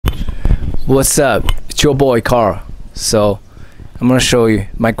What's up? It's your boy Carl. So I'm gonna show you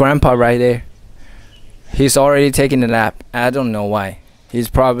my grandpa right there. He's already taking a nap. I don't know why. He's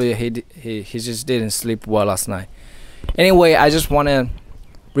probably he just didn't sleep well last night. Anyway, I just wanna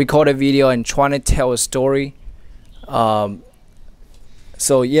record a video and trying to tell a story. So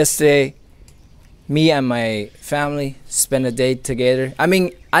yesterday, me and my family spent a day together. I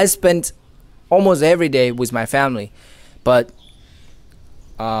mean, I spent almost every day with my family, but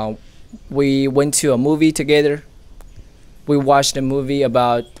we went to a movie together. We watched a movie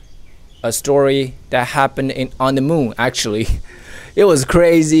about a story that happened on the moon. Actually, it was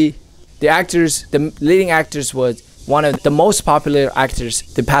crazy. The leading actors was one of the most popular actors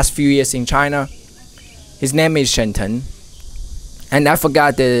the past few years in China. His name is Shen. And I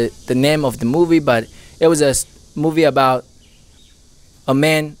forgot the name of the movie, but it was a movie about a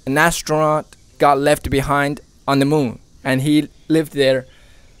man, an astronaut, got left behind on the moon, and he lived there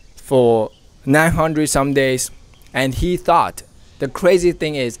for 900 some days. And he thought, the crazy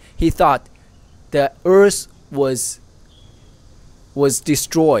thing is, he thought the Earth was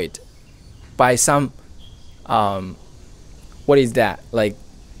destroyed by some what is that, like,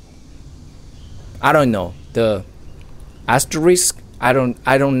 I don't know, the asterisk, I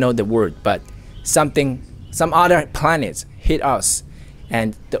don't know the word, but some other planets hit us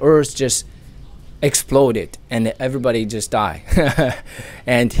and the Earth just exploded and everybody just died.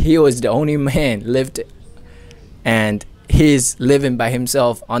 And he was the only man lived, and he's living by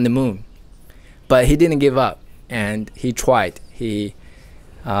himself on the moon. But he didn't give up, and he tried. He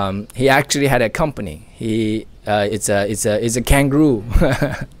actually had a company. It's a kangaroo.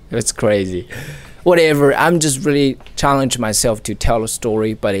 It's crazy. Whatever. I'm just really challenging myself to tell a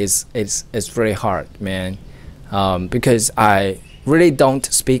story, but it's very hard, man, because I really don't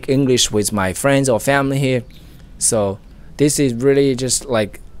speak English with my friends or family here. So this is really just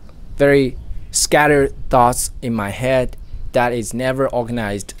like very scattered thoughts in my head that is never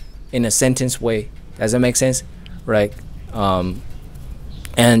organized in a sentence way. Does that make sense? Right?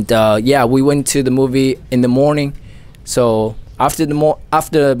 Yeah, we went to the movie in the morning. So after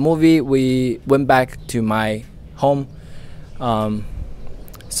the movie, we went back to my home.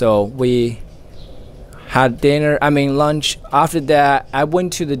 So we had lunch. After that, I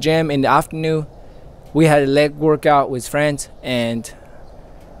went to the gym in the afternoon. We had a leg workout with friends, and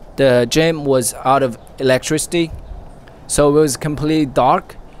the gym was out of electricity, so it was completely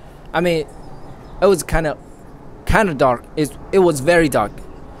dark. I mean, it was kind of dark. It was very dark,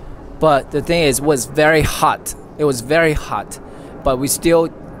 but the thing is, it was very hot. It was very hot, but we still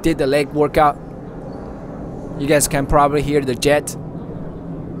did the leg workout. You guys can probably hear the jet.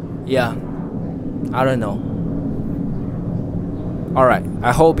 Yeah, I don't know. All right,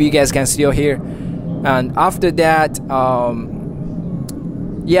 I hope you guys can still hear. And after that,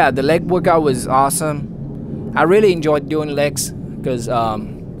 yeah, the leg workout was awesome. I really enjoyed doing legs because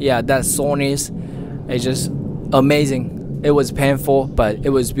yeah, that soreness is just amazing. It was painful, but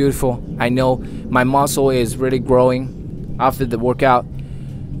it was beautiful. I know my muscle is really growing after the workout.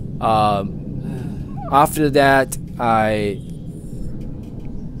 After that,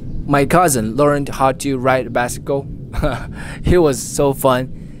 my cousin learned how to ride a bicycle. It was so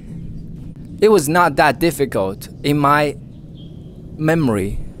fun. It was not that difficult in my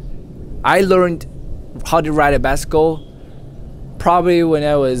memory. I learned how to ride a bicycle probably when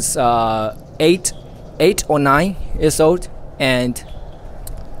I was 8 or 9 years old, and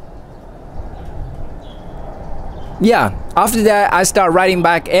yeah, after that I started riding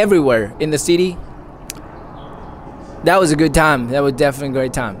bike everywhere in the city. That was a good time. That was definitely a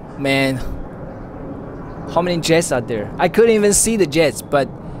great time, man. How many jets are there? I couldn't even see the jets, but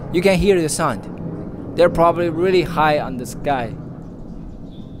you can hear the sound. They're probably really high on the sky.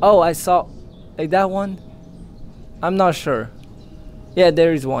 Oh, I saw like that one. I'm not sure. Yeah,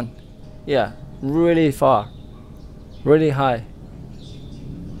 there is one. Yeah, really far, really high.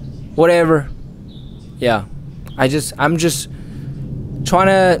 Whatever. Yeah, I'm just trying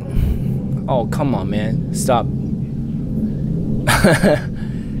to. Oh, come on, man, stop.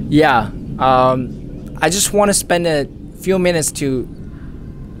 Yeah, I just want to spend a few minutes to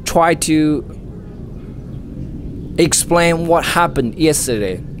try to explain what happened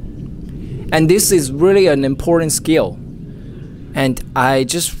yesterday. And this is really an important skill. And I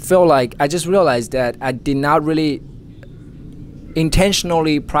just realized that I did not really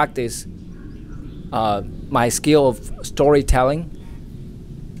intentionally practice my skill of storytelling.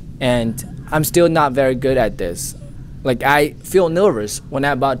 And I'm still not very good at this. Like, I feel nervous when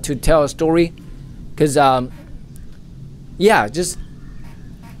I'm about to tell a story, because yeah, just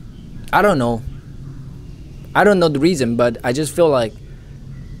I don't know the reason, but I just feel like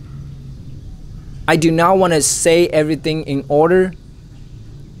I do not want to say everything in order,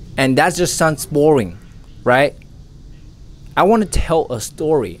 and that just sounds boring, right? I want to tell a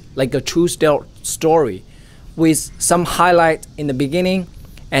story, like a true story, with some highlight in the beginning,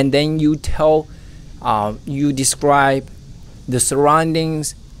 and then you describe the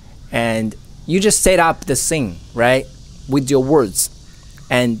surroundings, and you just set up the scene, right, with your words,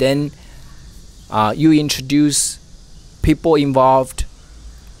 and then you introduce people involved,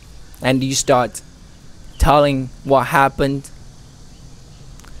 and you start telling what happened.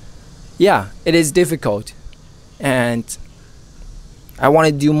 Yeah, it is difficult, and I want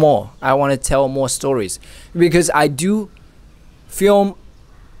to do more. I want to tell more stories, because I do film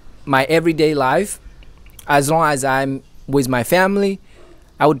my everyday life. As long as I'm with my family,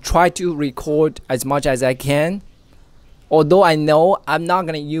 I would try to record as much as I can, although I know I'm not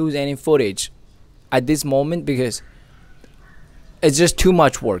going to use any footage at this moment because it's just too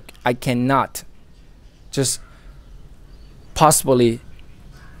much work. I cannot just possibly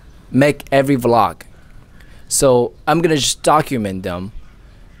make every vlog. So I'm gonna just document them,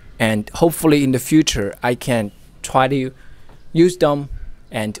 and hopefully in the future I can try to use them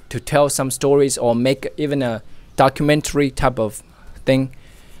and to tell some stories, or make even a documentary type of thing.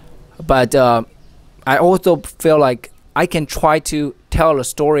 But I also feel like I can try to tell a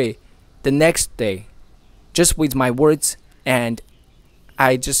story the next day just with my words, and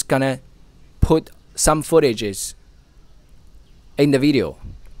I just gonna put some footages in the video.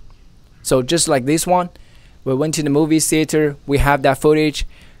 So just like this one, we went to the movie theater, we have that footage.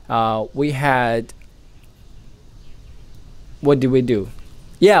 We had, what did we do?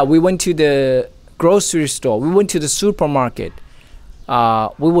 Yeah, we went to the grocery store, we went to the supermarket.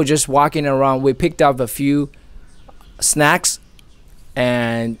 We were just walking around, we picked up a few snacks,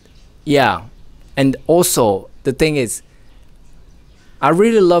 and yeah. And also the thing is, I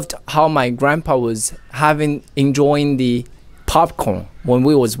really loved how my grandpa was enjoying the popcorn when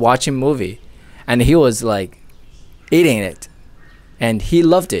we was watching movie, and he was like eating it, and he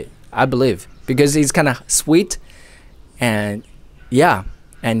loved it, I believe, because it's kind of sweet, and yeah,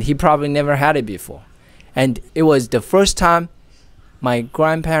 and he probably never had it before, and it was the first time my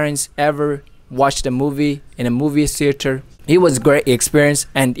grandparents ever watched a movie in a movie theater. It was a great experience.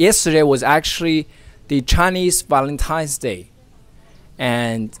 And yesterday was actually the Chinese Valentine's Day,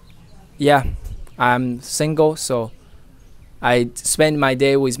 and yeah, I'm single, so I spent my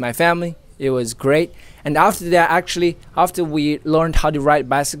day with my family. It was great. And after that, actually, after we learned how to ride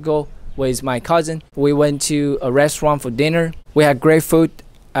bicycle with my cousin, we went to a restaurant for dinner. We had great food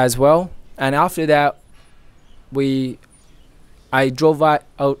as well. And after that, I drove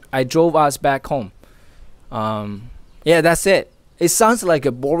us back home. Yeah, that's it. It sounds like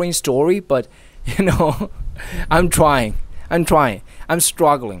a boring story, but you know, I'm trying. I'm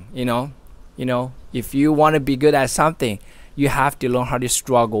struggling, you know. If you want to be good at something, you have to learn how to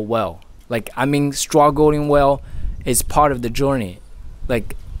struggle well. Like, I mean, struggling well is part of the journey.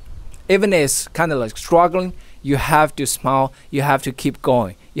 Like, even if it's kind of like struggling, you have to smile, you have to keep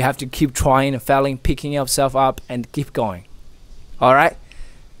going, you have to keep trying and failing, picking yourself up and keep going. All right,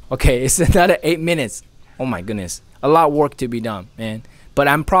 okay, it's another 8 minutes. Oh my goodness, a lot of work to be done, man. But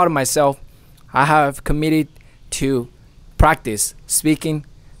I'm proud of myself. I have committed to practice speaking.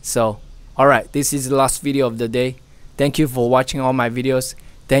 So all right, this is the last video of the day. Thank you for watching all my videos.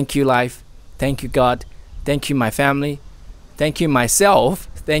 Thank you, life. Thank you, God. Thank you, my family. Thank you, myself.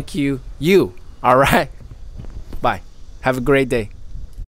 Thank you, you. All right, bye. Have a great day.